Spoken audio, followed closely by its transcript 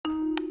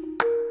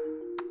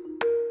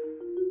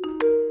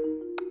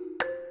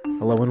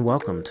Hello and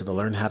welcome to the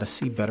Learn How to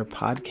See Better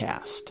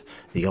podcast,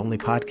 the only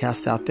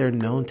podcast out there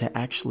known to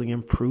actually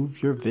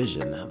improve your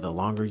vision the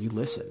longer you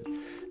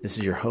listen. This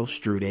is your host,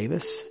 Drew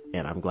Davis,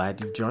 and I'm glad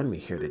you've joined me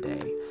here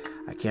today.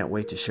 I can't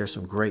wait to share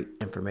some great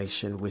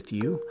information with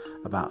you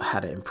about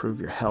how to improve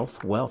your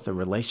health, wealth, and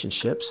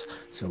relationships.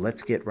 So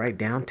let's get right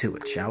down to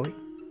it, shall we?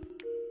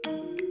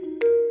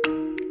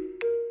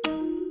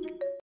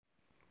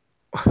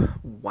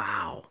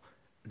 Wow,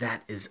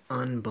 that is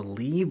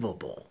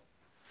unbelievable.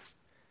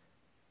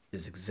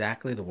 Is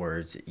exactly the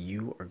words that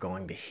you are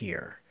going to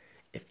hear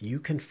if you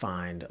can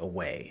find a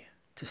way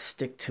to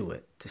stick to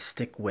it, to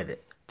stick with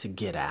it, to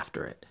get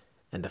after it,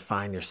 and to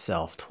find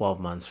yourself 12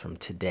 months from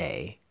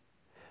today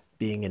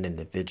being an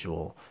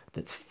individual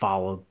that's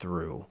followed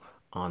through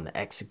on the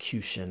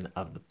execution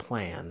of the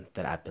plan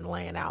that I've been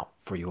laying out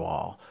for you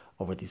all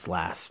over these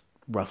last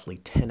roughly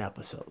 10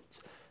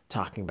 episodes,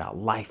 talking about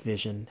life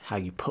vision, how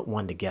you put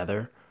one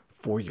together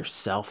for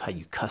yourself, how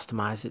you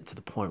customize it to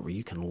the point where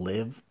you can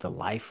live the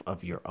life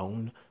of your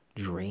own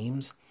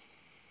dreams.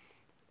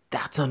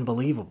 That's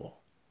unbelievable.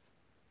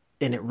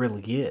 And it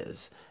really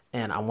is.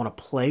 And I want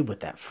to play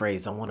with that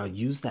phrase. I want to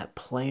use that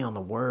play on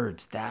the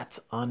words. That's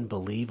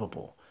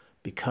unbelievable.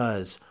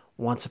 Because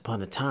once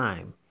upon a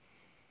time,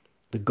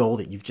 the goal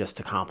that you've just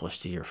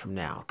accomplished a year from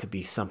now could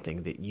be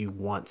something that you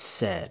once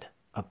said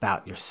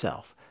about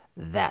yourself.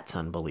 That's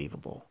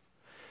unbelievable.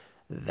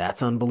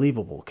 That's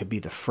unbelievable could be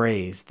the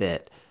phrase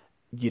that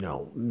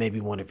maybe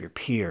one of your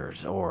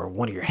peers or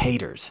one of your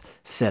haters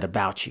said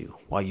about you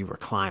while you were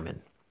climbing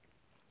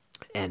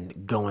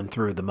and going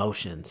through the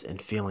motions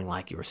and feeling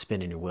like you were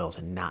spinning your wheels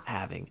and not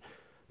having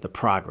the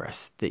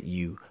progress that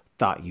you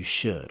thought you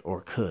should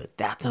or could.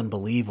 That's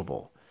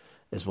unbelievable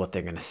is what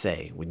they're going to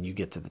say when you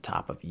get to the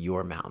top of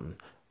your mountain,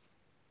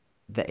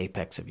 the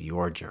apex of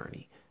your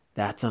journey.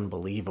 That's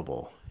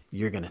unbelievable.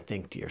 You're going to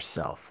think to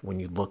yourself when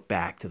you look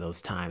back to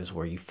those times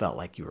where you felt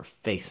like you were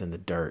facing the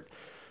dirt,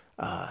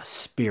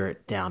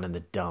 spirit down in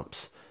the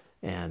dumps,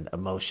 and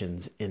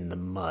emotions in the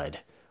mud,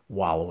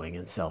 wallowing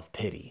in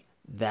self-pity.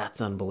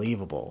 That's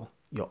unbelievable.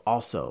 You'll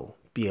also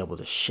be able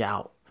to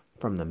shout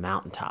from the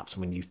mountaintops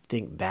when you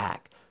think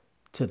back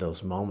to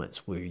those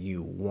moments where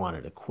you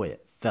wanted to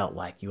quit, felt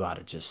like you ought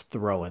to just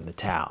throw in the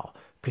towel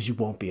because you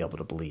won't be able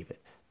to believe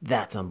it.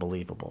 That's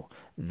unbelievable.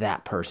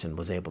 That person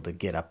was able to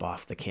get up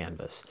off the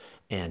canvas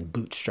and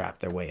bootstrap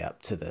their way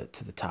up to the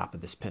top of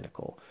this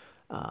pinnacle.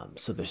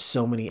 So there's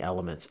so many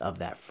elements of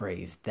that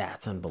phrase,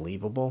 that's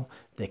unbelievable,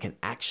 that can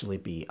actually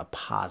be a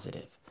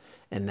positive.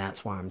 And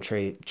that's why I'm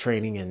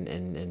training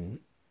and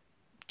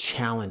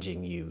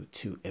challenging you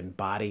to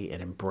embody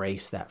and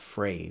embrace that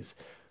phrase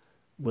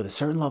with a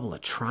certain level of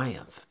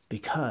triumph,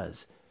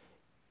 because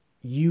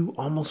you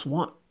almost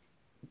want,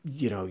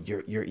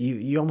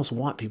 you almost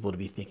want people to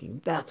be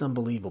thinking that's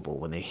unbelievable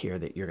when they hear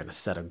that you're going to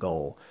set a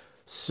goal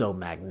so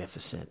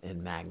magnificent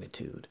in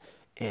magnitude.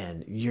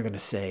 And you're going to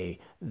say,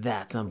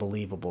 that's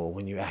unbelievable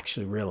when you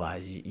actually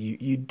realize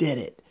you did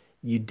it.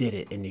 You did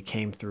it and you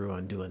came through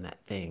on doing that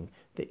thing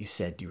that you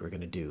said you were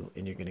going to do.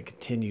 And you're going to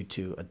continue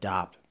to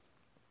adopt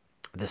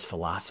this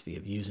philosophy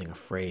of using a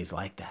phrase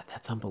like that.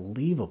 That's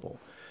unbelievable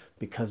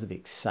because of the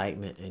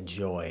excitement and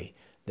joy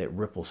that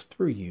ripples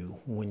through you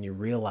when you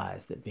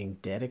realize that being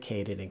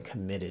dedicated and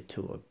committed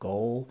to a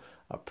goal,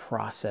 a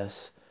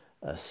process,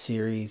 a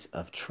series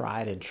of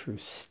tried and true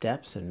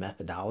steps and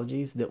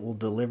methodologies that will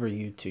deliver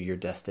you to your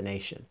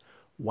destination.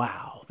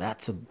 Wow,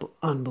 that's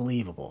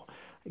unbelievable.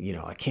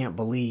 I can't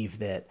believe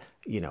that,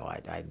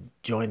 I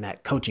joined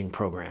that coaching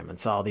program and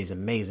saw these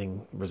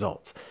amazing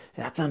results.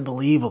 That's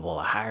unbelievable.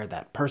 I hired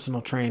that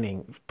personal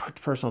trainer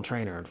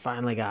and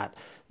finally got,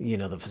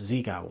 the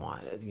physique I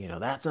want.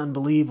 That's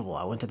unbelievable.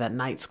 I went to that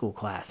night school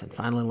class and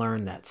finally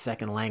learned that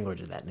second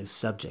language or that new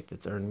subject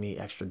that's earned me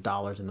extra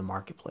dollars in the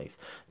marketplace.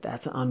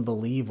 That's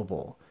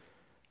unbelievable.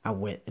 I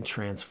went and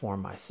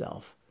transformed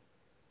myself.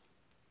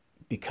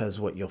 Because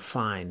what you'll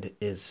find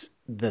is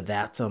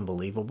that's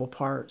unbelievable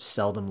part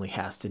seldomly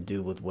has to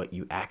do with what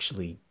you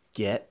actually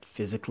get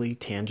physically,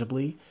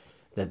 tangibly.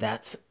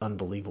 That's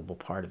unbelievable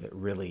part of it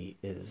really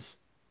is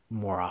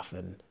more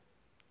often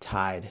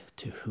tied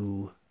to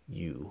who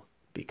you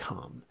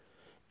become.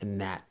 And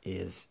that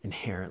is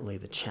inherently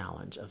the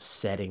challenge of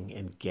setting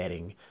and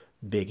getting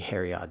big,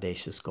 hairy,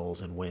 audacious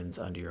goals and wins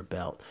under your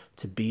belt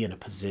to be in a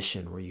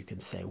position where you can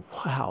say,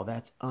 wow,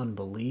 that's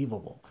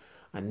unbelievable.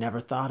 I never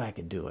thought I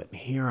could do it. And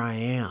here I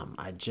am.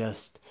 I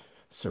just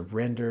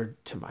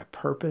surrendered to my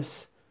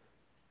purpose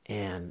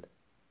and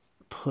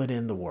put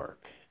in the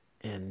work.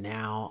 And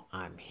now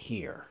I'm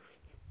here.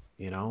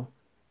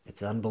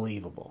 It's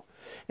unbelievable.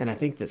 And I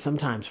think that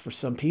sometimes for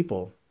some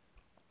people,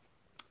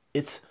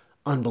 it's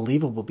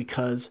unbelievable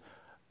because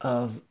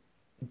of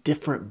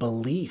different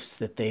beliefs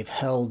that they've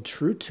held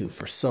true to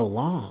for so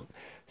long.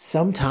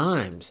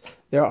 Sometimes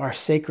there are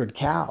sacred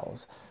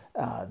cows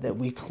that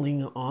we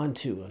cling on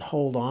to and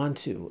hold on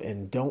to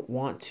and don't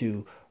want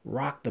to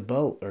rock the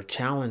boat or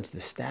challenge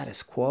the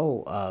status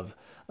quo of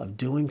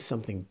doing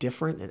something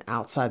different and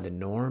outside the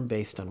norm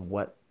based on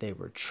what they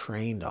were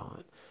trained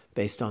on,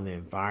 based on the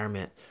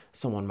environment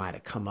someone might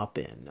have come up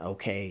in.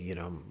 Okay,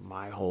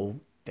 my whole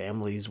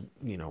family's,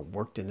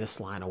 worked in this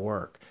line of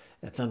work.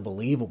 It's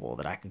unbelievable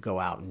that I could go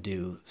out and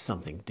do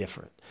something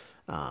different.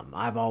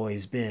 I've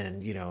always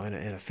been, in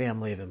a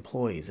family of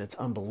employees. It's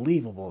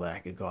unbelievable that I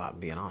could go out and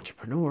be an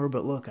entrepreneur,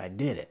 but look, I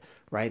did it,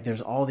 right?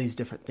 There's all these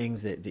different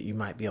things that you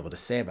might be able to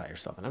say about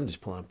yourself. And I'm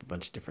just pulling up a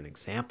bunch of different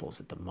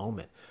examples at the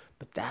moment.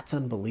 But that's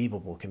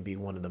unbelievable can be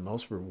one of the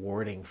most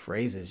rewarding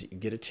phrases you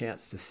get a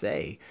chance to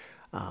say,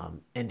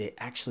 and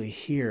to actually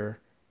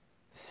hear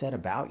said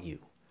about you.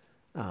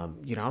 I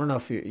don't know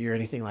if you're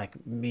anything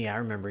like me. I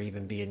remember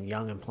even being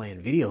young and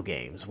playing video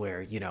games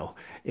where,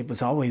 it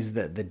was always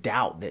the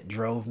doubt that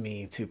drove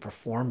me to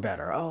perform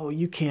better. Oh,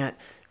 you can't,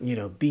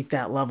 beat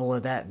that level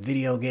of that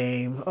video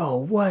game. Oh,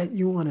 what?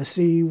 You want to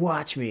see?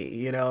 Watch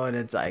me, and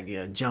it's like,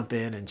 jump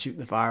in and shoot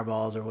the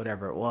fireballs or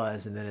whatever it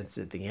was. And then it's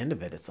at the end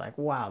of it, it's like,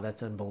 wow,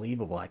 that's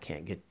unbelievable.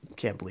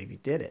 Can't believe you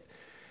did it.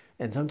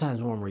 And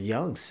sometimes when we're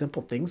young,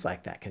 simple things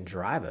like that can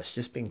drive us.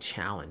 Just being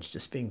challenged,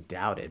 just being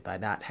doubted by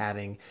not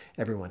having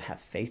everyone have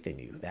faith in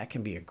you. That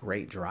can be a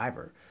great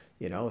driver.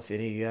 If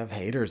any of you have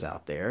haters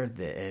out there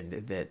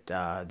that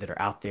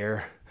are out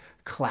there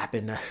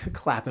clapping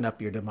clapping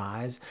up your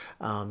demise,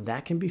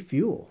 that can be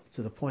fuel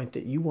to the point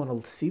that you want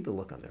to see the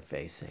look on their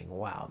face, saying,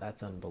 "Wow,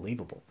 that's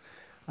unbelievable."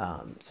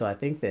 So I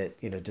think that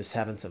just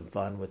having some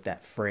fun with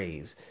that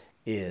phrase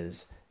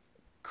is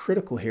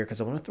critical here,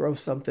 because I want to throw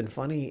something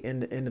funny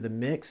into the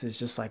mix. Is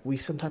just like we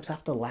sometimes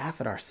have to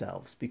laugh at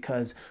ourselves,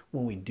 because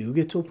when we do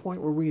get to a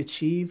point where we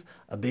achieve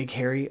a big,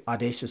 hairy,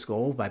 audacious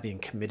goal by being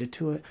committed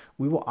to it,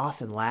 we will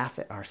often laugh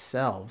at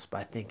ourselves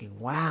by thinking,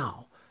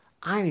 wow,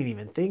 I didn't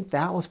even think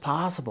that was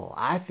possible.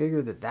 I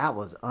figured that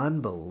was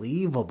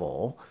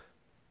unbelievable.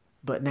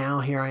 But now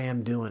here I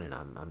am doing it.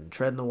 I'm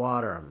treading the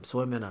water. I'm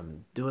swimming.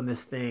 I'm doing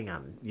this thing.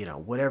 I'm,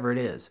 whatever it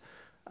is.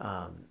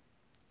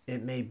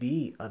 It may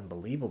be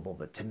unbelievable,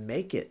 but to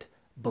make it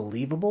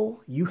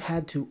believable, you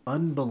had to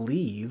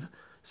unbelieve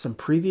some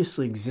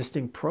previously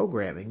existing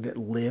programming that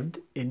lived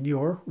in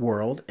your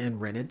world and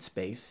rented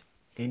space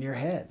in your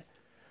head.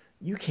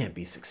 You can't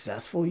be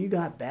successful. You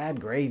got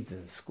bad grades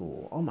in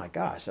school. Oh my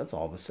gosh, that's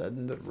all of a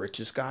sudden the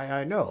richest guy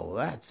I know.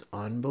 That's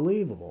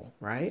unbelievable,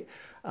 right?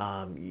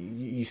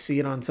 You see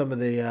it on some of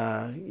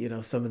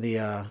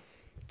the,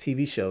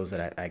 TV shows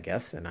that I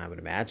guess, and I would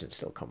imagine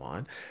still come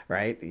on,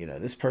 right?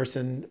 This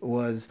person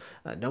was,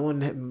 no one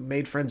had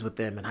made friends with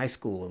them in high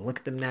school, and look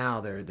at them now.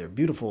 They're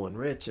beautiful and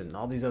rich and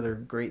all these other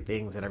great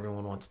things, and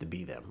everyone wants to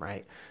be them,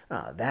 right?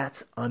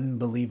 That's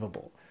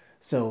unbelievable.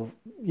 So,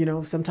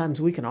 sometimes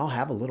we can all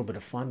have a little bit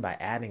of fun by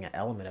adding an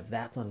element of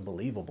that's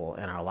unbelievable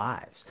in our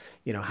lives.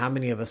 How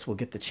many of us will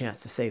get the chance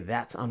to say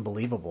that's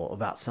unbelievable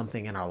about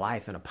something in our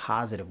life in a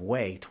positive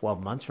way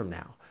 12 months from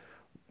now?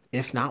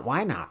 If not,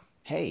 why not?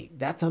 Hey,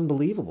 that's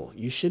unbelievable.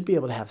 You should be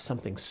able to have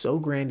something so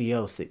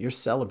grandiose that you're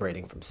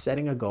celebrating from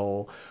setting a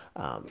goal,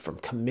 from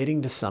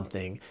committing to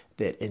something,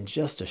 that in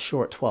just a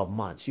short 12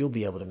 months, you'll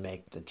be able to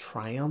make the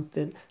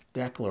triumphant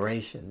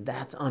declaration.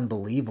 That's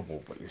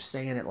unbelievable. But you're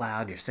saying it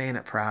loud, you're saying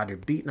it proud, you're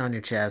beating on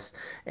your chest,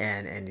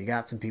 and you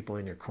got some people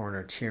in your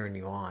corner cheering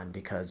you on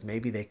because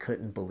maybe they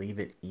couldn't believe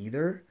it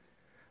either,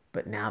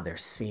 but now they're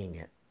seeing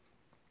it.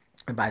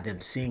 And by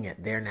them seeing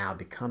it, they're now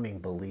becoming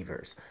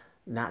believers,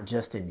 not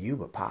just in you,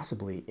 but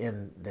possibly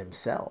in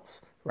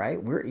themselves,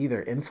 right? We're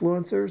either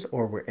influencers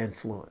or we're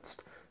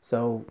influenced.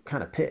 So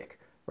kind of pick,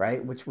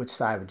 right? Which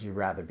side would you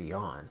rather be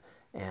on?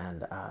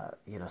 And,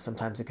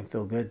 sometimes it can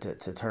feel good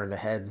to turn the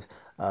heads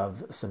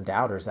of some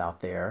doubters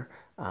out there,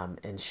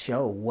 and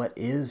show what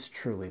is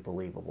truly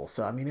believable.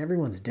 So, I mean,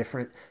 everyone's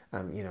different.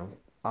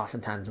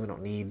 Oftentimes we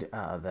don't need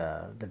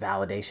the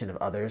validation of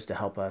others to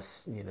help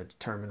us,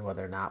 determine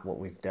whether or not what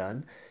we've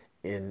done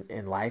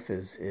in life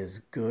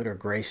is good or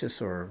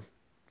gracious or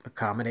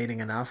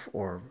accommodating enough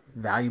or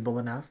valuable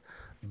enough.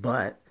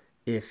 But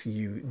if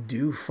you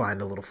do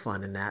find a little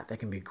fun in that, that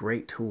can be a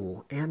great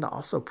tool, and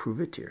also prove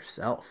it to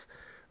yourself,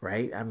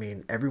 right? I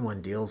mean,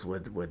 everyone deals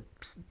with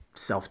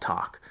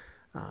self-talk,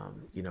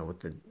 with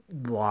the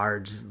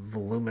large,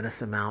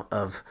 voluminous amount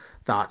of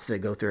thoughts that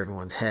go through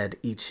everyone's head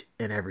each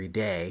and every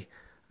day.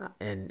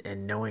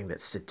 And knowing that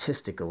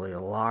statistically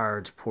a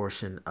large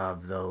portion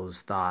of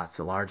those thoughts,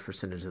 a large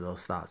percentage of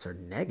those thoughts are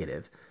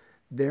negative,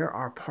 there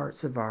are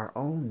parts of our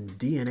own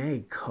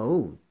DNA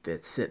code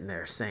that's sitting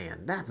there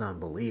saying, that's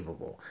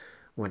unbelievable,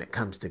 when it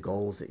comes to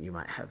goals that you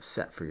might have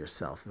set for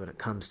yourself, when it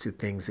comes to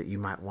things that you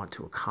might want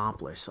to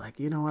accomplish. Like,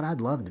 you know what,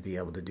 I'd love to be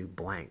able to do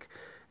blank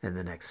in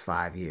the next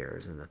 5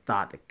 years. And the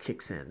thought that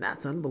kicks in,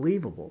 that's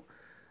unbelievable,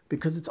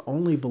 because it's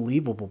only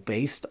believable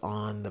based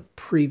on the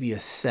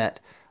previous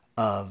set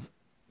of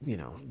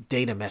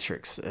data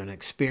metrics and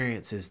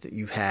experiences that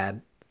you've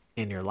had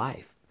in your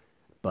life.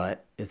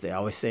 But as they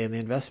always say in the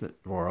investment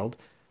world,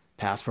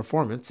 past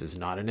performance is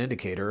not an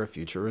indicator of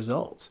future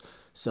results.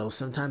 So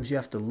sometimes you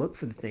have to look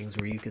for the things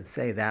where you can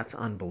say that's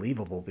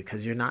unbelievable,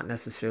 because you're not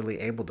necessarily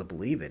able to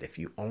believe it if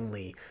you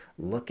only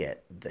look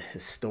at the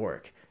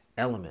historic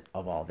element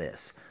of all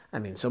this. I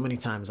mean, so many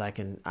times I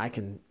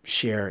can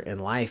share in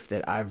life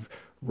that I've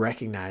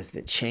recognize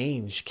that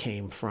change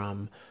came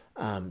from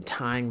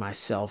tying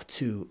myself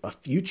to a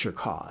future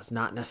cause,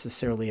 not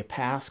necessarily a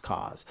past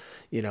cause.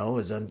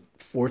 As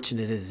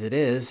unfortunate as it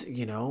is,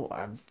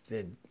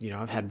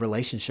 I've had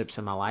relationships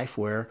in my life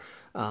where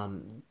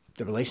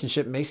the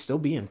relationship may still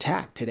be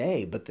intact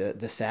today, but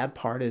the sad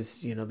part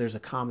is, there's a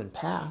common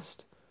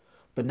past,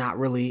 but not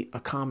really a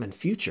common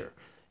future.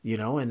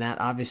 And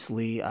that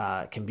obviously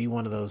can be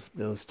one of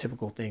those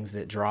typical things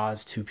that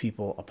draws two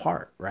people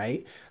apart,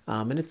 right?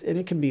 And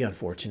it can be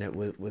unfortunate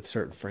with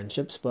certain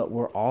friendships, but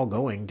we're all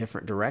going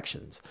different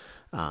directions.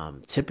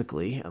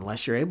 Typically,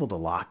 unless you're able to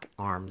lock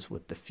arms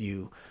with the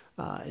few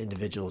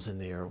individuals in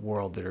your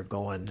world that are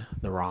going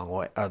the wrong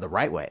way or the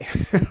right way,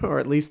 or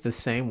at least the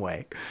same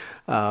way,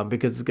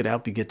 because it's going to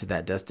help you get to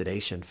that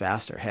destination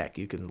faster. Heck,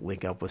 you can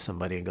link up with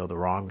somebody and go the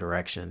wrong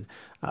direction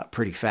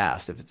pretty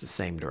fast if it's the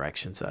same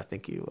direction. So I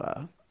think you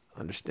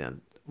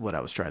understand what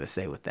I was trying to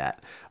say with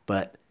that.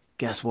 But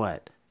guess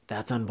what?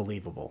 That's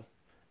unbelievable.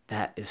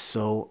 That is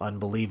so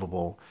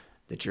unbelievable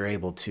that you're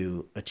able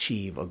to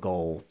achieve a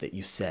goal that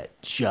you set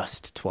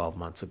just 12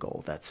 months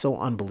ago. That's so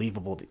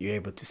unbelievable that you're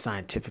able to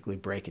scientifically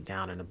break it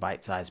down into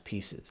bite-sized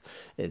pieces.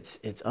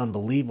 It's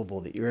unbelievable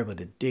that you're able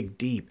to dig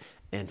deep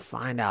and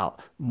find out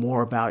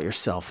more about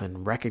yourself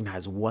and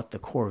recognize what the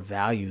core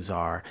values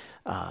are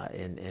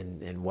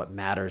and what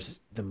matters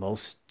the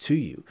most to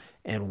you,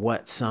 and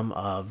what some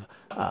of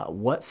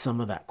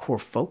that core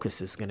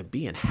focus is going to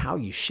be, and how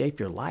you shape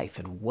your life,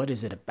 and what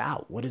is it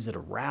about? What is it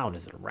around?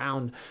 Is it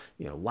around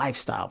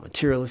lifestyle,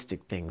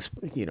 materialistic things,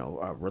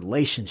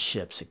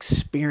 relationships,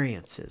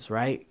 experiences,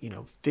 right?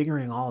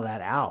 Figuring all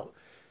that out.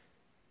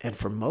 And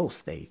for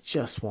most, they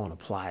just won't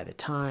apply the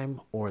time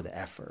or the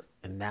effort,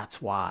 and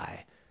that's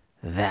why.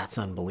 That's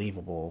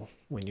unbelievable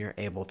when you're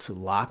able to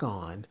lock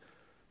on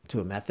to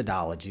a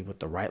methodology with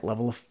the right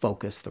level of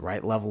focus, the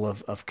right level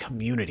of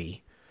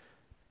community,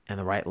 and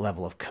the right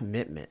level of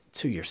commitment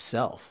to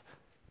yourself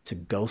to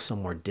go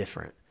somewhere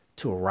different,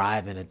 to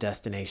arrive in a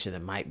destination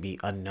that might be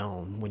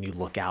unknown when you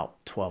look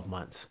out 12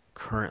 months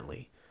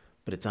currently.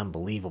 But it's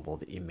unbelievable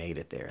that you made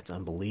it there. It's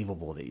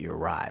unbelievable that you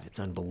arrived. It's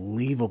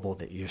unbelievable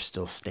that you're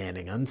still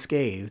standing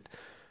unscathed,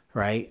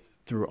 right,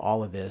 through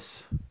all of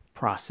this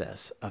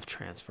process of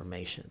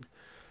transformation.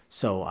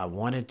 So I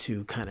wanted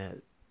to kind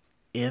of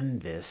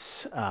end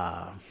this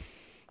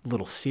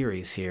little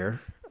series here,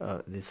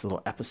 this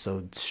little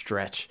episode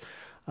stretch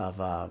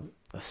of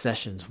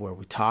sessions where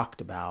we talked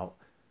about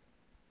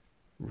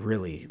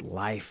really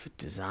life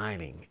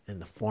designing and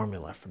the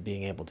formula for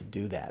being able to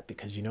do that.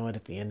 Because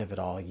at the end of it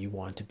all, you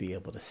want to be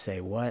able to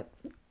say, what?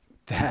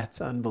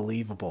 That's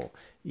unbelievable.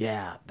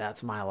 Yeah,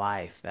 that's my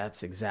life.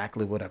 That's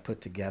exactly what I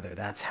put together.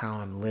 That's how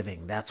I'm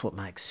living. That's what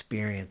my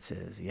experience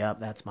is.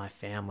 Yep, that's my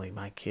family,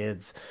 my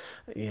kids,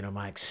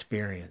 my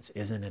experience.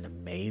 Isn't it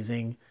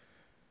amazing?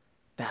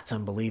 That's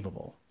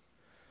unbelievable.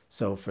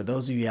 So for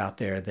those of you out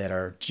there that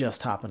are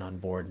just hopping on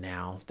board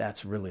now,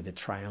 that's really the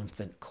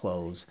triumphant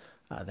close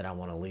that I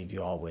want to leave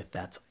you all with.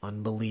 That's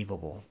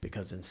unbelievable,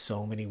 because in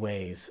so many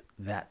ways,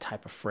 that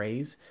type of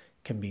phrase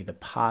can be the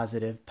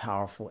positive,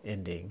 powerful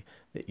ending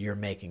that you're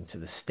making to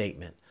the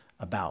statement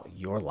about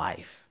your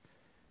life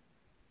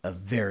a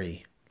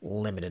very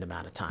limited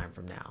amount of time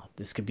from now.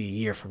 This could be a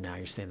year from now.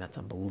 You're saying, that's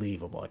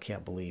unbelievable. I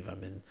can't believe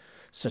I'm in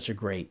such a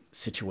great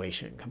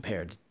situation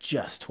compared to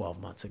just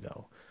 12 months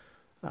ago.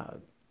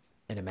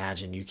 And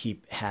imagine you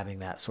keep having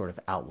that sort of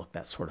outlook,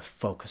 that sort of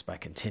focus by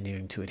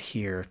continuing to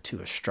adhere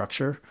to a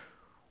structure.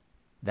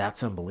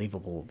 That's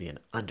unbelievable will be an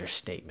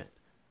understatement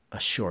a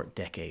short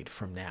decade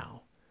from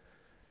now.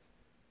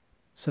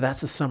 So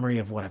that's a summary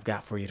of what I've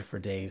got for you for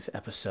today's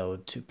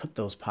episode. To put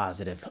those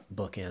positive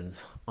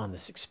bookends on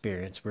this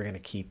experience, we're going to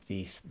keep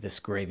this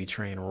gravy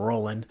train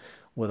rolling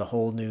with a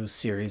whole new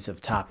series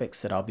of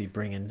topics that I'll be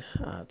bringing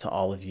to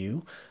all of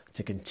you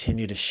to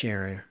continue to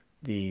share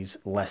these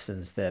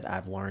lessons that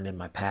I've learned in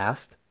my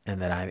past and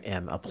that I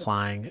am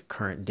applying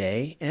current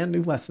day, and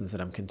new lessons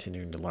that I'm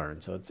continuing to learn.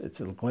 So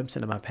it's a glimpse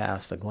into my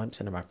past, a glimpse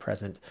into my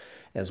present,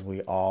 as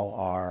we all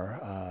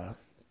are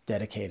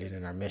dedicated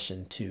in our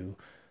mission to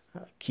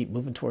keep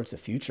moving towards the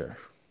future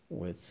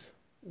with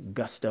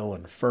gusto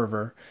and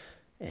fervor,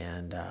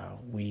 and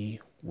we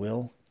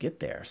will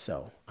get there.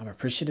 So I'm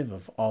appreciative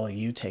of all of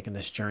you taking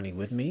this journey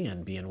with me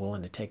and being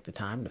willing to take the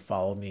time to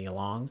follow me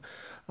along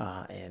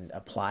and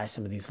apply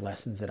some of these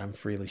lessons that I'm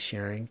freely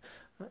sharing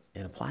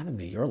and apply them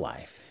to your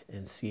life,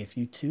 and see if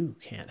you too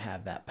can't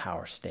have that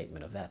power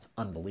statement of that's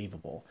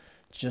unbelievable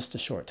just a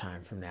short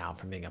time from now,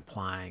 from being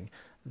applying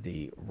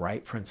the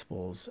right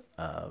principles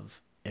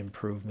of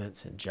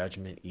improvements and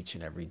judgment each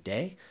and every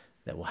day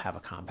that will have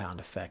a compound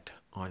effect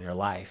on your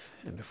life.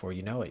 And before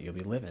you know it, you'll be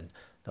living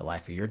the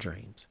life of your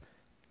dreams.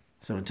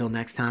 So until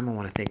next time, I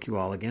want to thank you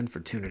all again for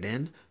tuning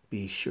in.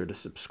 Be sure to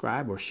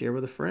subscribe or share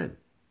with a friend.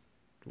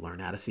 Learn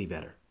how to see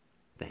better.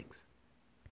 Thanks.